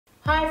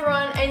Hi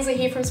everyone, Ainsley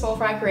here from Small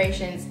Fry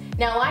Creations.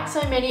 Now, like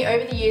so many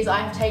over the years, I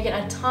have taken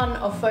a ton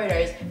of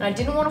photos and I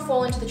didn't want to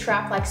fall into the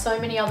trap like so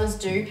many others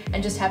do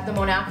and just have them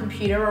on our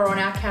computer or on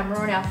our camera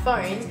or on our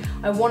phones.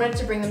 I wanted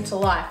to bring them to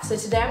life. So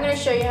today I'm going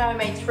to show you how I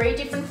made 3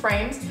 different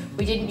frames.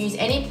 We didn't use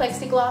any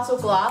plexiglass or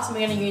glass, and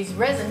we're going to use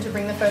resin to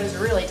bring the photos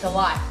really to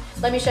life.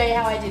 Let me show you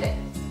how I did it.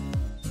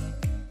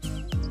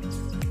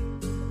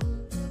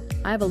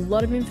 I have a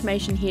lot of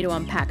information here to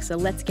unpack, so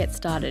let's get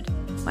started.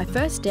 My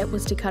first step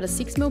was to cut a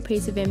 6mm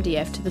piece of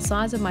MDF to the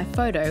size of my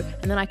photo,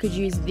 and then I could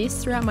use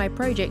this throughout my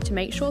project to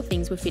make sure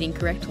things were fitting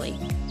correctly.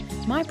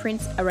 My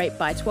prints are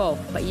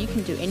 8x12, but you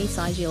can do any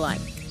size you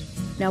like.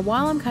 Now,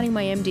 while I'm cutting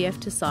my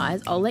MDF to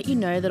size, I'll let you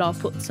know that I'll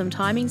put some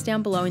timings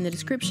down below in the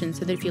description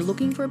so that if you're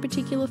looking for a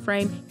particular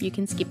frame, you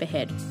can skip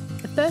ahead.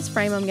 The first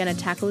frame I'm going to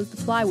tackle is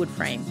the plywood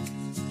frame.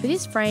 For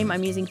this frame,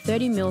 I'm using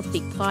 30mm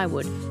thick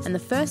plywood, and the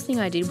first thing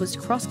I did was to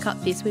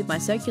cross-cut this with my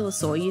circular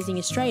saw using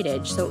a straight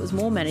edge so it was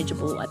more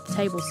manageable at the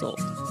table saw.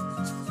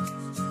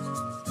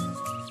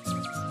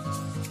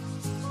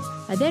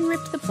 I then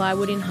ripped the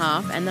plywood in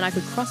half, and then I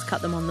could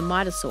cross-cut them on the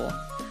miter saw.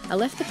 I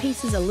left the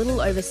pieces a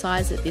little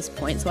oversized at this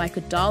point so I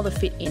could dial the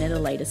fit in at a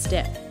later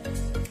step.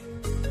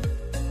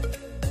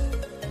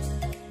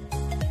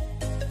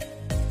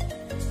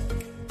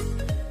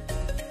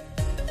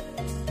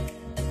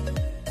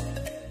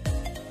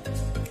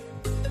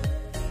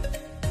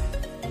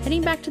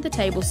 Heading back to the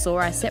table saw,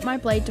 I set my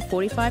blade to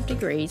 45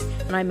 degrees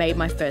and I made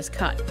my first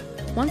cut.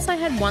 Once I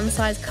had one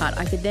size cut,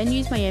 I could then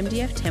use my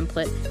MDF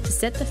template to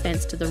set the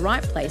fence to the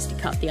right place to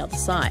cut the other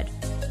side.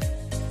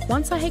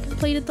 Once I had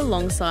completed the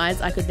long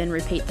sides, I could then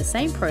repeat the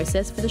same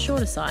process for the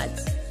shorter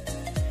sides.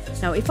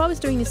 Now, if I was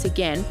doing this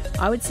again,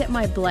 I would set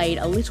my blade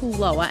a little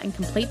lower and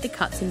complete the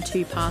cuts in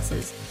 2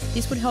 passes.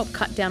 This would help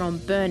cut down on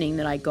burning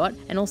that I got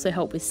and also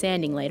help with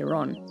sanding later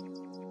on.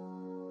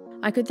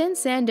 I could then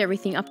sand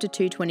everything up to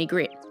 220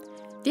 grit.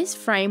 This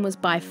frame was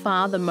by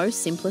far the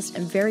most simplest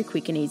and very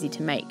quick and easy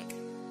to make.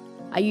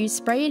 I used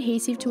spray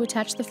adhesive to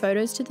attach the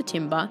photos to the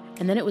timber,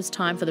 and then it was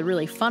time for the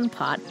really fun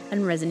part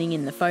and resining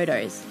in the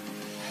photos.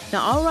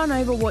 Now, I'll run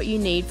over what you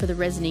need for the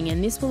resining,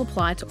 and this will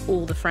apply to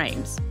all the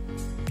frames.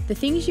 The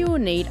things you will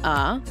need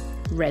are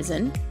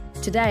resin.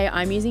 Today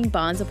I'm using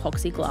Barnes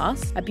epoxy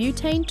glass, a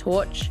butane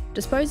torch,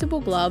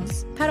 disposable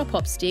gloves, paddle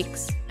pop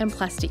sticks and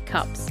plastic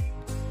cups.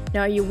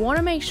 Now, you want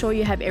to make sure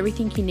you have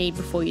everything you need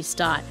before you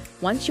start.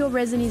 Once your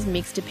resin is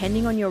mixed,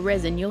 depending on your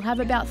resin, you'll have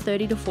about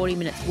 30 to 40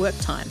 minutes work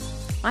time.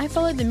 I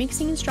followed the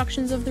mixing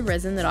instructions of the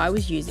resin that I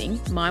was using.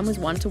 Mine was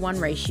 1:1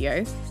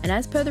 ratio, and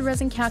as per the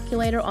resin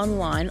calculator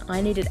online,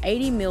 I needed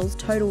 80 ml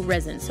total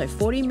resin, so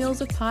 40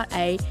 ml of part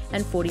A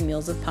and 40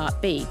 ml of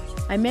part B.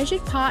 I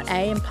measured part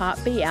A and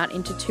part B out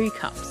into 2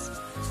 cups.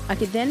 I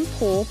could then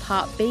pour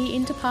part B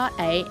into part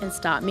A and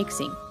start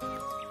mixing.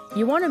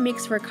 You want to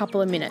mix for a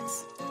couple of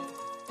minutes.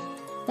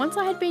 Once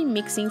I had been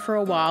mixing for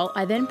a while,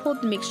 I then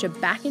poured the mixture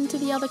back into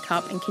the other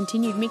cup and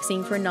continued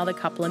mixing for another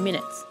couple of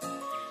minutes.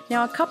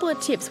 Now, a couple of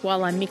tips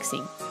while I'm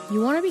mixing.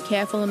 You want to be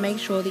careful and make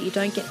sure that you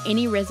don't get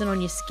any resin on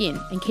your skin,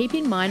 and keep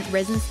in mind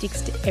resin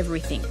sticks to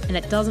everything and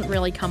it doesn't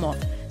really come off.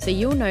 So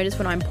you'll notice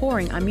when I'm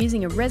pouring, I'm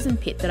using a resin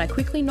pit that I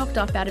quickly knocked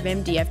up out of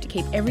MDF to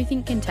keep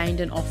everything contained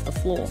and off the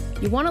floor.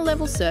 You want a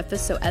level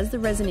surface so as the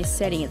resin is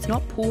setting, it's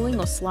not pooling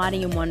or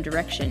sliding in one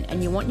direction,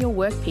 and you want your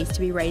workpiece to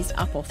be raised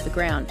up off the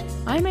ground.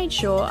 I made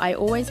sure I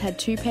always had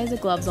 2 pairs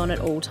of gloves on at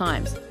all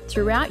times.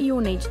 Throughout you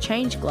will need to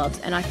change gloves,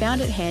 and I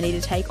found it handy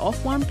to take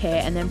off one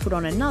pair and then put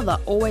on another,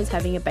 always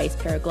having a base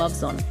pair of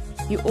gloves on.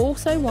 You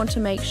also want to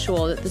make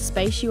sure that the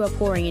space you are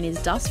pouring in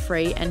is dust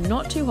free and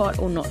not too hot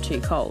or not too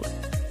cold.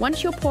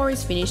 Once your pour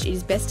is finished, it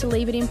is best to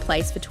leave it in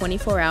place for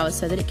 24 hours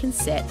so that it can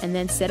set, and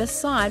then set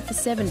aside for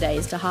 7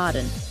 days to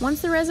harden.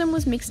 Once the resin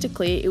was mixed to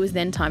clear, it was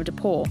then time to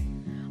pour.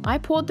 I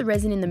poured the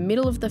resin in the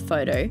middle of the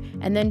photo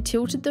and then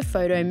tilted the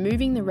photo,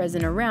 moving the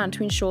resin around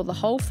to ensure the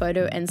whole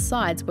photo and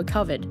sides were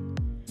covered.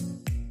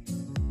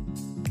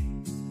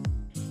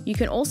 You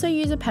can also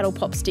use a paddle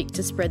pop stick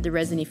to spread the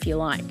resin if you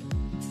like.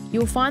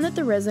 You'll find that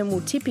the resin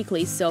will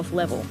typically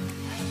self-level.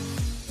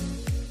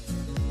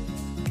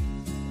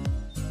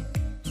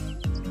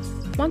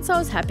 Once I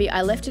was happy,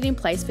 I left it in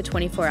place for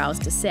 24 hours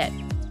to set.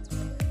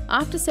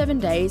 After 7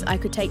 days, I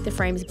could take the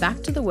frames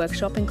back to the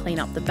workshop and clean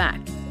up the back.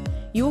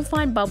 You will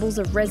find bubbles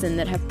of resin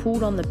that have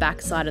pooled on the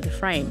back side of the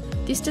frame.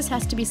 This just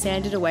has to be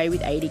sanded away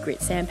with 80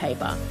 grit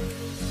sandpaper.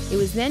 It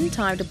was then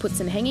time to put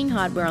some hanging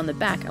hardware on the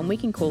back, and we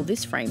can call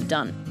this frame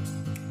done.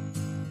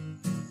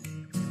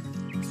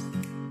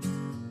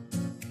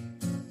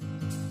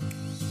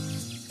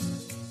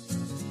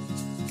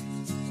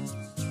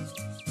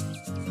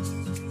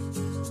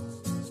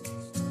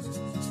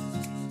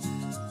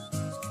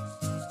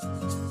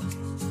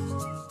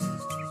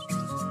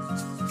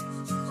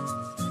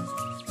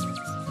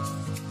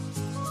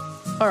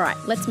 Alright,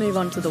 let's move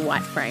on to the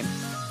white frame.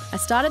 I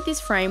started this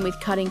frame with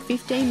cutting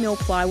 15mm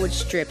plywood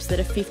strips that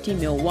are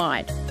 50mm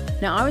wide.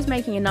 Now, I was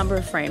making a number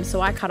of frames,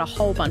 so I cut a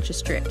whole bunch of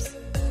strips.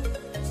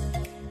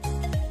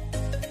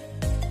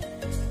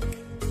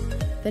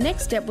 The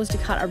next step was to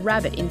cut a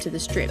rabbet into the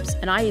strips,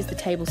 and I used the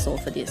table saw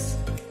for this.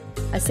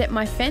 I set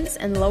my fence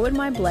and lowered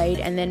my blade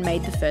and then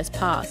made the first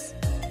pass.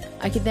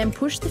 I could then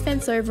push the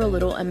fence over a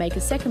little and make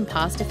a second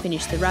pass to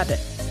finish the rabbit.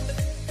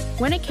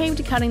 When it came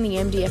to cutting the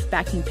MDF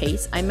backing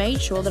piece, I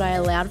made sure that I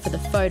allowed for the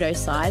photo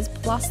size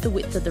plus the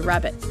width of the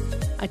rabbit.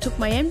 I took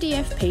my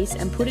MDF piece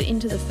and put it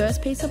into the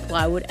first piece of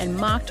plywood and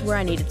marked where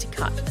I needed to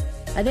cut.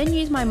 I then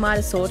used my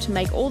miter saw to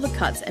make all the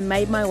cuts and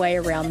made my way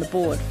around the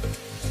board.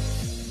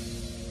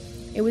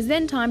 It was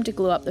then time to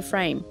glue up the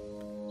frame.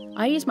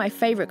 I used my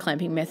favourite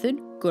clamping method,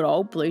 good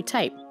old blue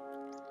tape.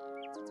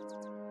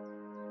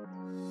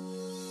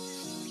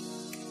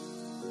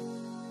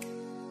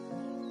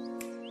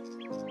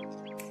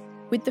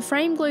 With the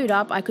frame glued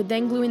up, I could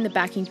then glue in the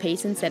backing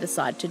piece and set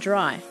aside to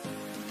dry.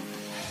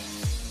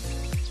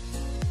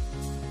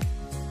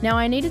 Now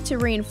I needed to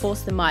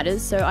reinforce the mitres,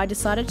 so I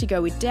decided to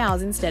go with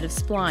dowels instead of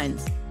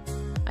splines.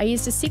 I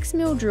used a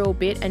 6mm drill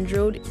bit and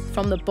drilled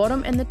from the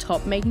bottom and the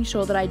top, making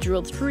sure that I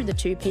drilled through the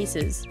two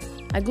pieces.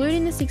 I glued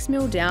in the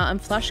 6mm dowel and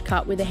flush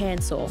cut with a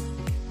handsaw.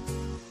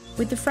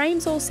 With the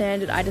frames all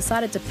sanded, I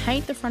decided to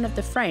paint the front of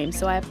the frame,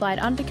 so I applied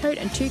undercoat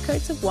and 2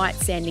 coats of white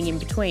sanding in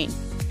between.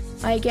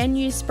 I again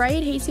used spray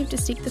adhesive to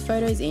stick the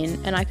photos in,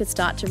 and I could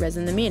start to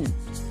resin them in.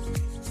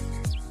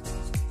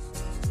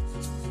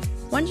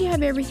 Once you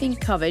have everything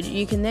covered,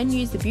 you can then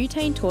use the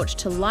butane torch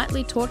to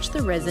lightly torch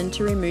the resin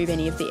to remove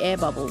any of the air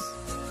bubbles.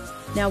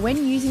 Now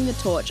when using the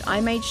torch,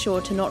 I made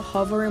sure to not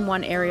hover in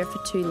one area for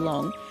too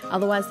long,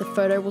 otherwise the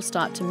photo will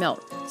start to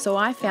melt, so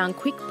I found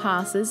quick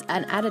passes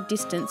and at a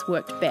distance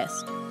worked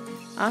best.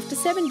 After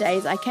 7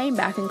 days, I came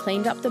back and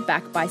cleaned up the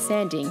back by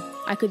sanding.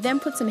 I could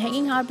then put some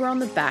hanging hardware on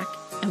the back,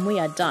 and we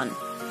are done.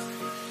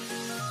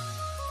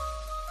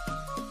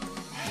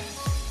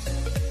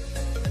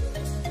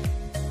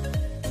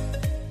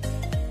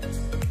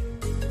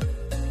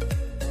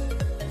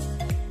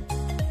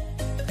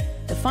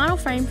 The final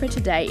frame for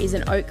today is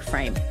an oak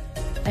frame.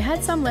 I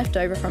had some left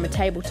over from a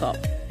tabletop.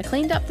 I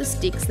cleaned up the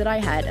sticks that I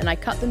had and I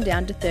cut them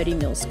down to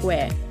 30mm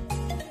square.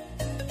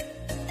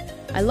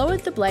 I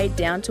lowered the blade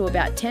down to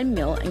about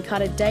 10mm and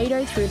cut a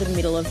dado through the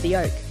middle of the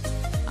oak.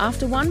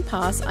 After one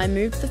pass, I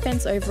moved the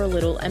fence over a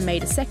little and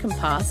made a second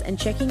pass, and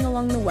checking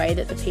along the way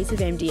that the piece of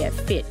MDF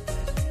fit.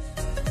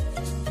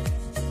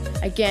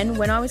 Again,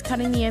 when I was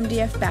cutting the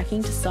MDF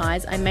backing to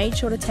size, I made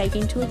sure to take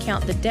into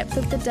account the depth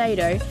of the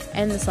dado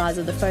and the size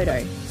of the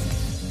photo.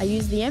 I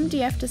used the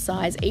MDF to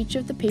size each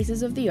of the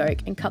pieces of the oak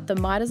and cut the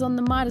mitres on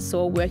the miter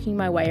saw, working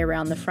my way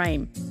around the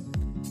frame.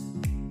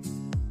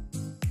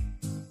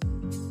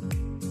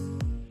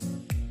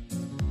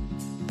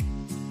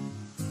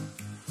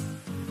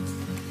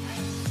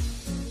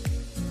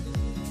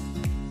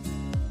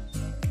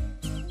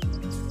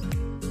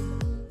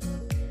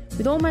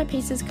 With all my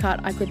pieces cut,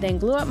 I could then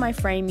glue up my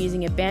frame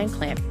using a band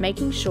clamp,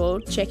 making sure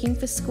checking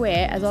for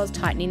square as I was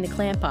tightening the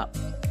clamp up.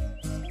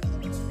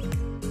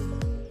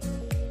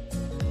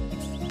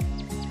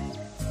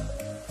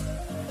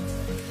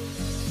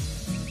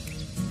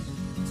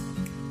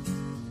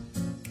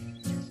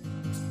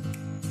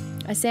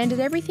 I sanded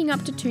everything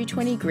up to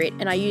 220 grit,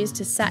 and I used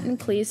a satin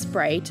clear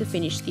spray to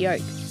finish the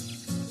oak.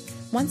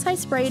 Once I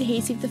spray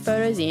adhesive the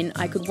photos in,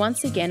 I could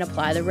once again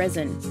apply the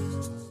resin.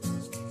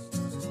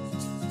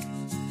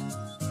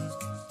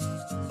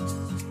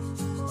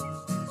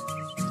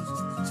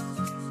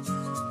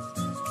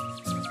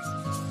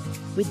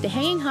 With the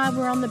hanging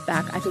hardware on the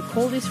back, I could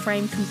call this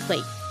frame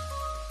complete.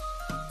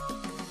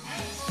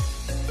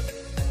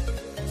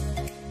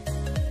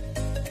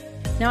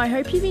 Now I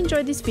hope you've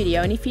enjoyed this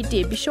video, and if you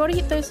did, be sure to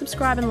hit those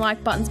subscribe and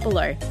like buttons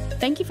below.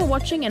 Thank you for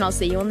watching, and I'll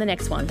see you on the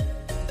next one.